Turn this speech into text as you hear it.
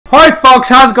folks,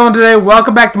 how's it going today?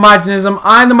 Welcome back to Moginism.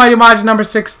 I'm the Mighty Maj number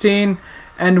 16,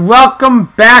 and welcome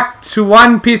back to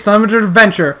One Piece Limited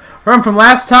Adventure. Remember from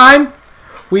last time,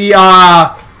 we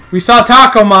saw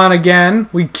Takomon again.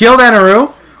 We killed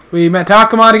Eneru. We met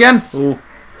Takomon again. Ooh.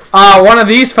 One of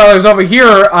these fellas over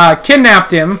here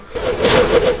kidnapped him,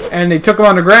 and they took him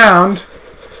underground,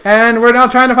 and we're now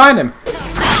trying to find him.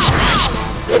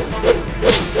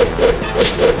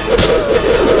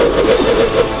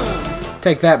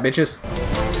 Take that, bitches.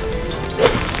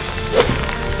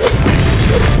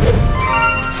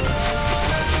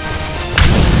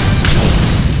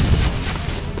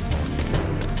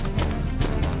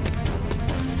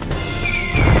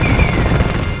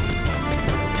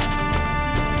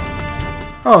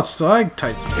 Oh, it's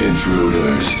stalactites.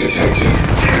 Intruders detected.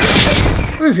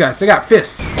 Look at these guys. They got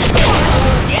fists.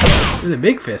 They're the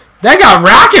big fists. They got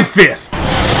rocket fists.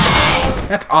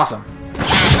 That's awesome.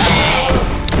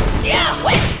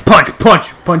 Punch,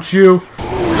 punch, punch you.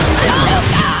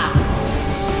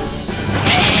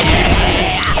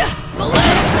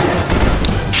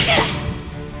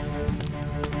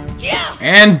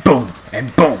 And boom,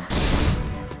 and boom.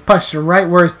 Punched him right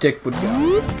where his dick would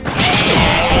go.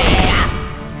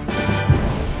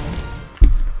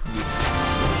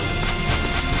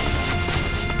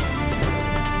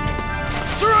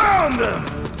 Surround them!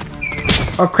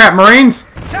 Oh crap, Marines!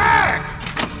 Attack!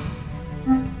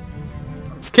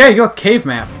 Okay, you got a cave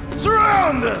map.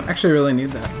 Surround them! Actually, really need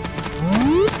that.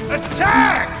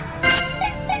 Attack!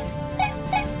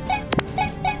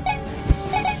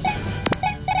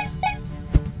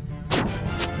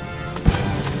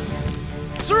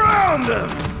 Surround them!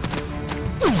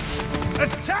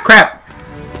 Attack! Crap!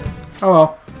 Oh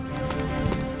well.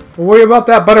 We'll worry about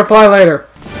that butterfly later.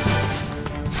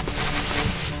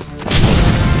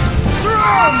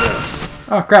 Surround them!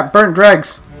 Oh crap, burnt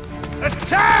dregs.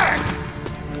 Attack!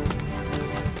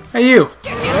 Hey you!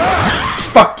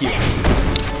 Fuck you!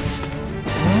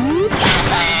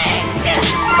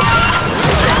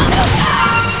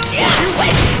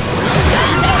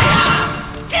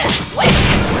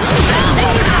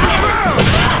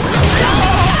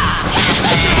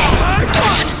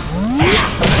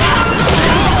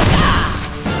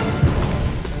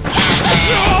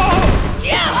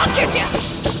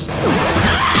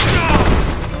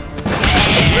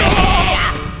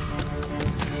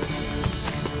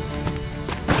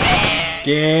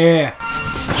 Yeah!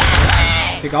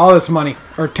 Take all this money.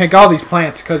 Or take all these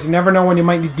plants, because you never know when you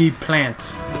might need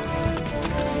plants.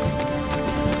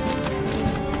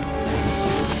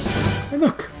 Hey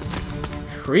look!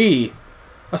 Tree.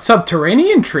 A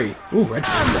subterranean tree. Ooh, red.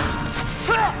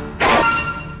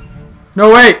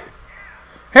 No, wait!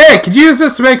 Hey, could you use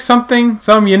this to make something,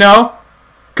 you know?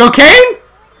 Cocaine?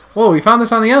 Whoa, we found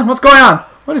this on the island? What's going on?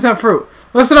 What is that fruit?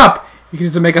 Listen up! You can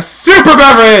use it to make a super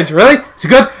beverage! Really? It's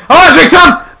good? I want to drink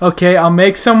some! Okay, I'll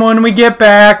make some when we get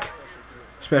back.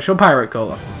 Special pirate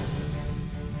cola.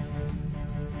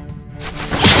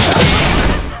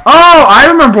 Oh, I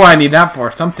remember what I need that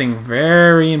for. Something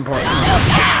very important.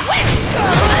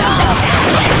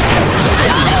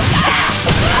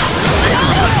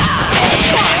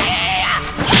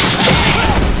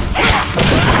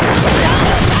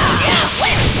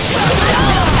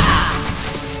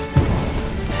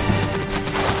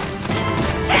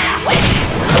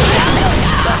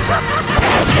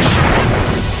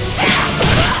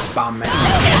 Bomb man.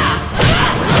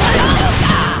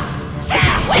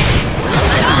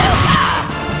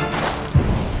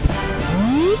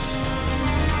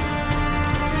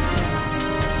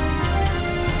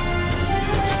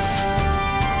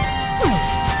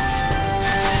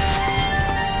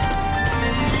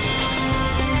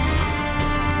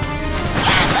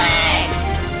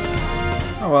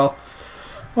 Oh well,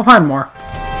 we'll find more.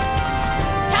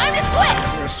 Time to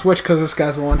switch. We're gonna switch because this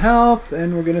guy's low on health,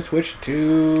 and we're gonna switch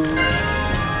to.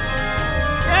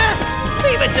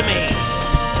 Leave it to me.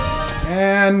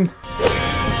 And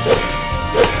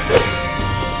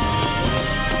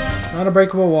not a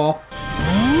breakable wall.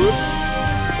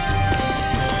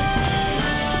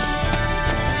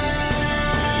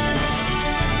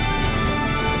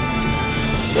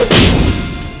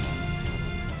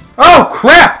 Oh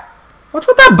crap! What's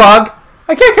with that bug?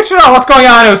 I can't catch it all. What's going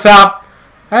on, Usopp?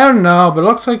 I don't know, but it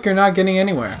looks like you're not getting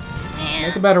anywhere.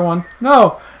 Make a better one.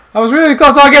 No, I was really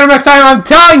close. I'll get him next time. I'm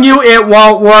telling you, it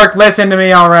won't work. Listen to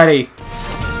me already.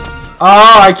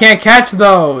 Oh, I can't catch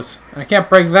those. I can't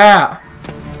break that.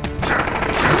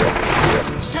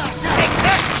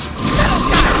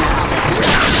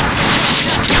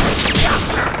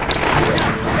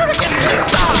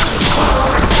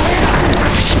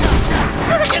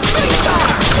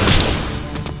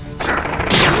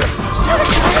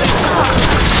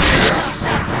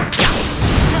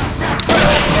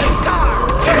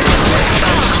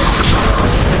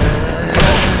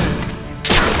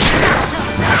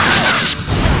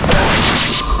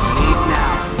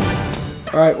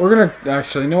 Alright, we're gonna...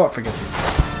 Actually, you know what? Forget these.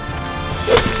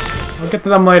 I'll get to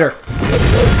them later.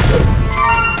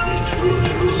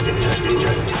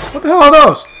 What the hell are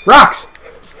those? Rocks!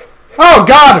 Oh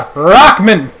god!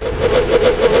 Rockman!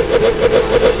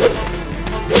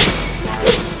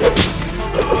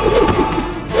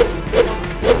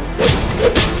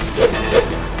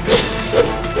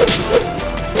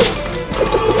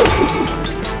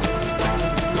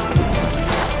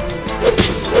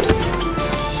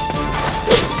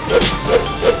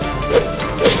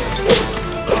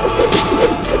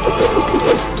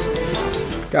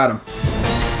 Got him.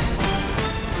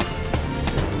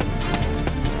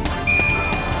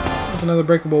 There's another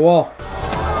breakable wall.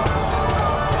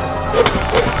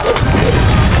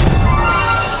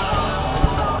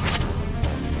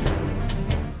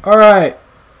 Alright.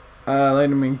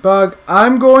 Lightning bug.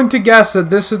 I'm going to guess that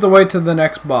this is the way to the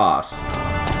next boss.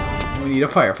 We need a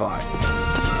firefly.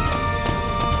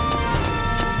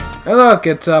 Hey look,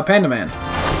 it's Panda Man.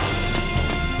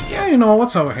 Yeah, you know,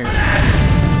 what's over here?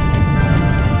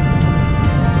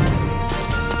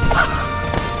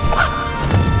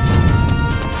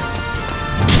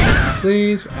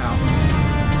 These out.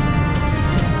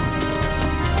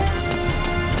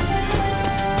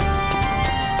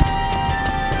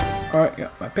 Alright,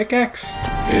 got my pickaxe.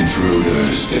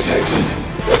 Intruders detected.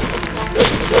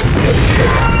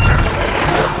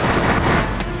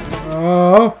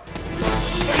 Oh.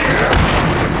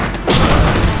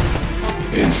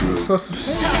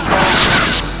 Intruders.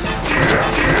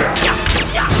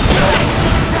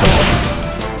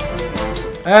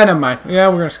 Never mind. Yeah,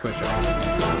 we're gonna squish it.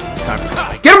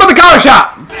 Get him with the collar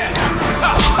shot!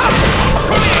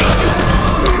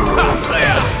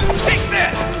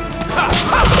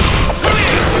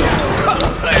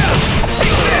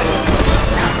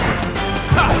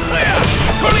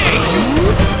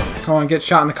 Come on, get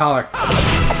shot in the collar.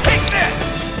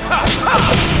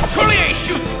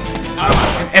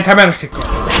 Anti-magic kick cord.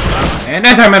 And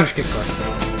anti-magic kick cord.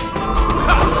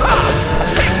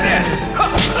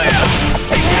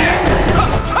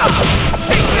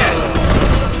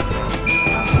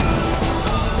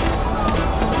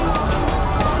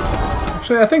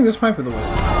 Actually, I think this might be the way.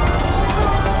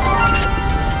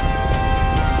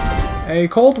 A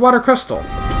cold water crystal.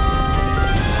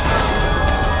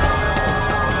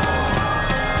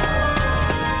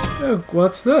 Oh,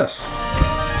 what's this?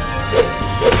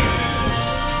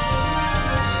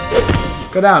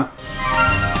 Go down.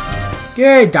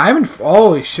 Yay, diamond.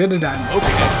 Holy shit, a diamond.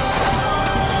 Okay.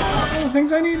 All the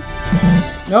things I need?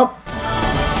 Nope.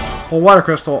 Cold water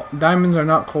crystal. Diamonds are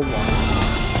not cold water.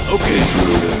 Okay.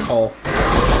 Coal.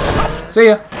 See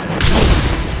ya.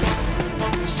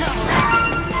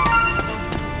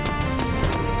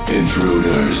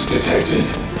 Intruders detected.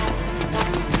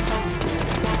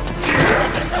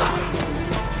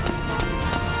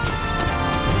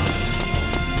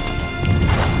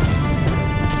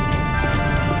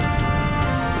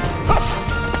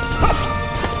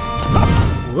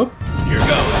 Whoop. Here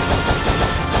goes.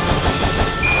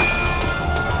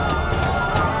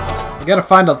 I gotta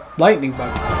find a lightning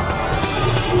bug.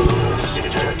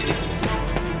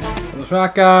 Those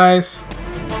rat guys.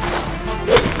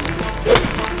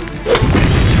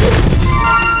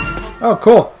 Oh,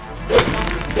 cool.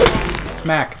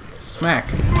 Smack. Smack.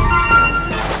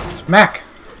 Smack.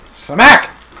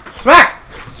 Smack. Smack.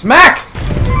 Smack.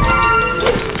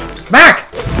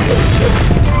 Smack.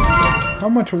 How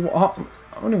much? How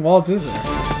many walls is there?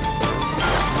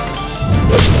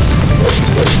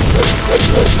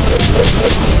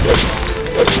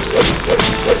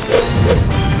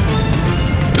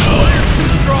 Oh, it's too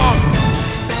strong.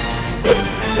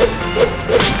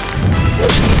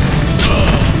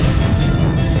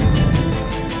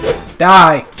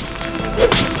 Die.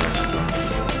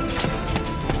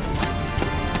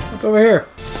 What's over here?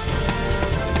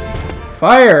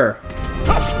 Fire.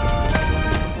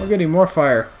 We're getting more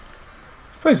fire.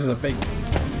 This place is a big...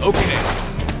 Okay.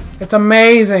 It's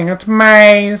amazing. It's a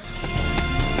maze.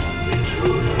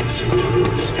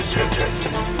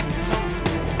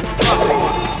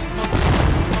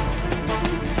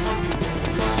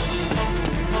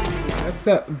 That's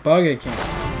that bug I can't...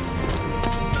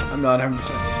 I'm not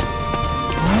 100%.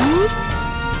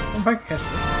 If I can catch this.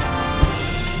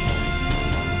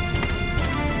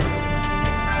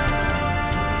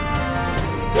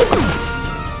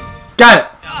 Got it!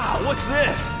 Ah, what's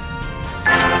this?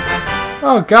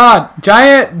 Oh god,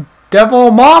 giant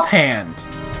devil moth hand.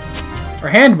 Or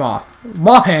hand moth.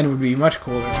 Moth hand would be much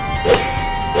cooler.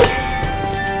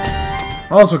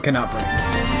 Also cannot break.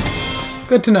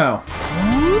 Good to know.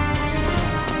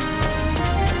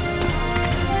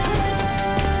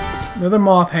 Another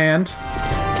moth hand.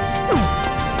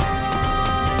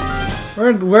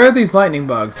 Where are these lightning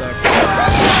bugs?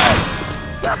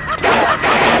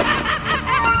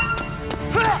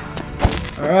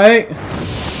 Alright.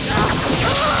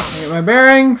 Get my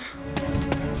bearings.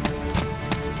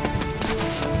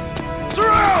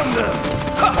 Surround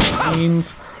them!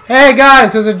 Means. Hey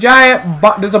guys, there's a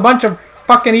there's a bunch of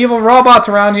fucking evil robots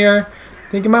around here.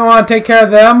 Think you might want to take care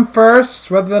of them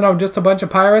first, rather than just a bunch of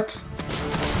pirates?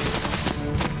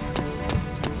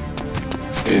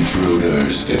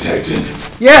 Intruders detected.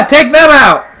 Yeah, take them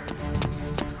out!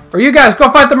 Or you guys,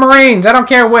 go fight the Marines, I don't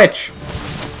care which.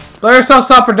 Blow yourselves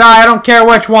up or die, I don't care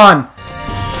which one.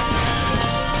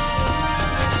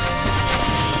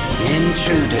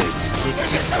 Intruders.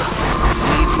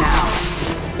 Leave now.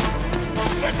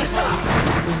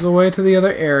 This is the way to the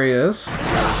other areas.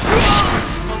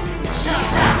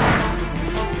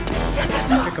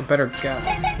 Pick a better guy.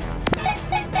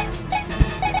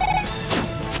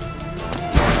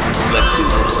 Let's do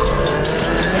this.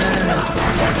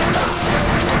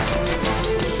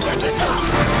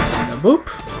 And a boop.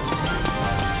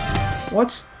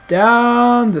 What's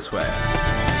down this way?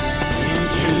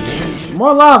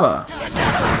 More lava.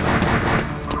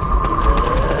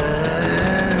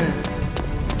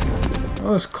 Oh,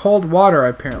 there's cold water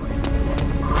apparently.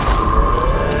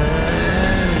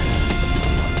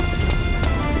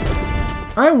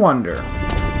 I wonder.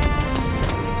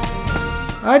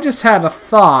 I just had a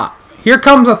thought. Here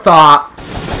comes a thought.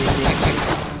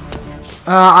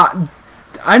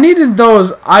 I needed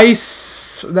those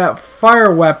that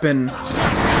fire weapon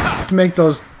to make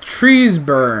those trees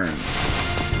burn.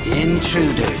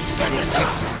 Intruders.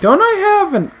 Don't I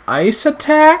have an ice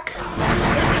attack?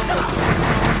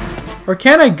 Or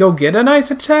can I go get an ice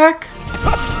attack?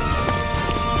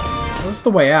 What's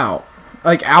the way out?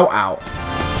 Like out.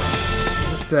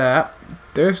 There's that.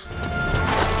 There's...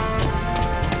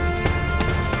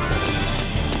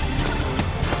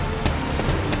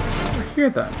 Over here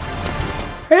then.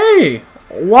 Hey!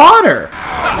 Water!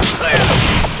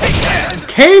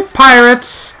 Cave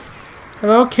pirates!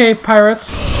 Hello, cave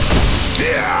pirates. Look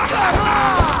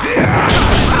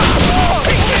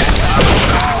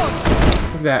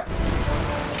at that.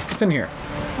 What's in here?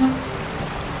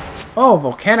 Oh,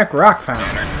 volcanic rock found.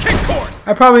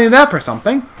 I probably need that for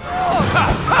something.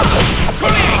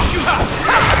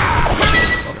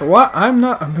 For what?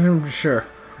 I'm sure.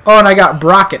 Oh, and I got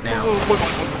Brocket now.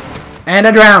 And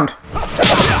I drowned.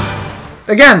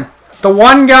 Again, the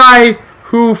one guy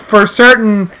who for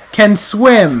certain can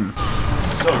swim.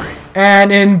 Sorry.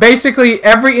 And in basically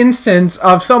every instance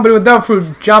of somebody with devil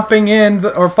fruit jumping in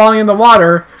or falling in the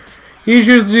water, he's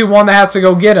usually the one that has to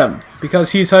go get him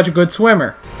because he's such a good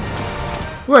swimmer.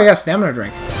 Ooh, I got a stamina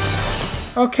drink.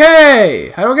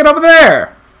 Okay, how do I get over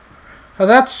there? Because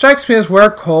that strikes me as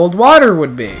where cold water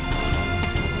would be.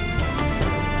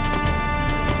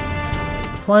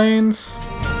 Plains.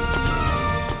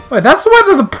 Wait, that's the way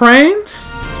to the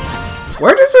plains?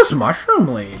 Where does this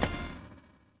mushroom lead?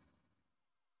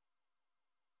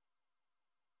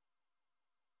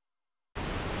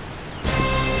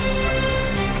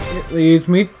 It leads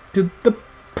me to the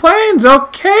plains.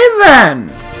 Okay then.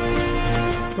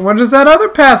 Where does that other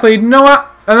path lead? You know what?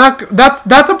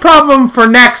 That's a problem for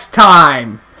next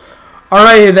time.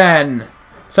 Alrighty then.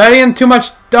 So I didn't get too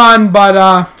much done, but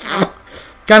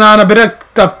got on a bit of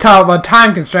a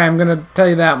time constraint. I'm gonna tell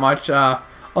you that much.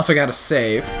 Also got to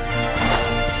save.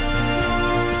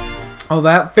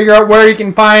 Oh, figure out where you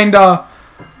can find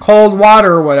cold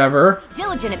water or whatever.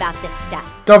 Diligent about this stuff.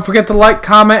 Don't forget to like,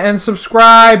 comment, and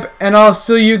subscribe. And I'll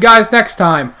see you guys next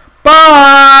time.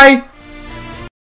 Bye!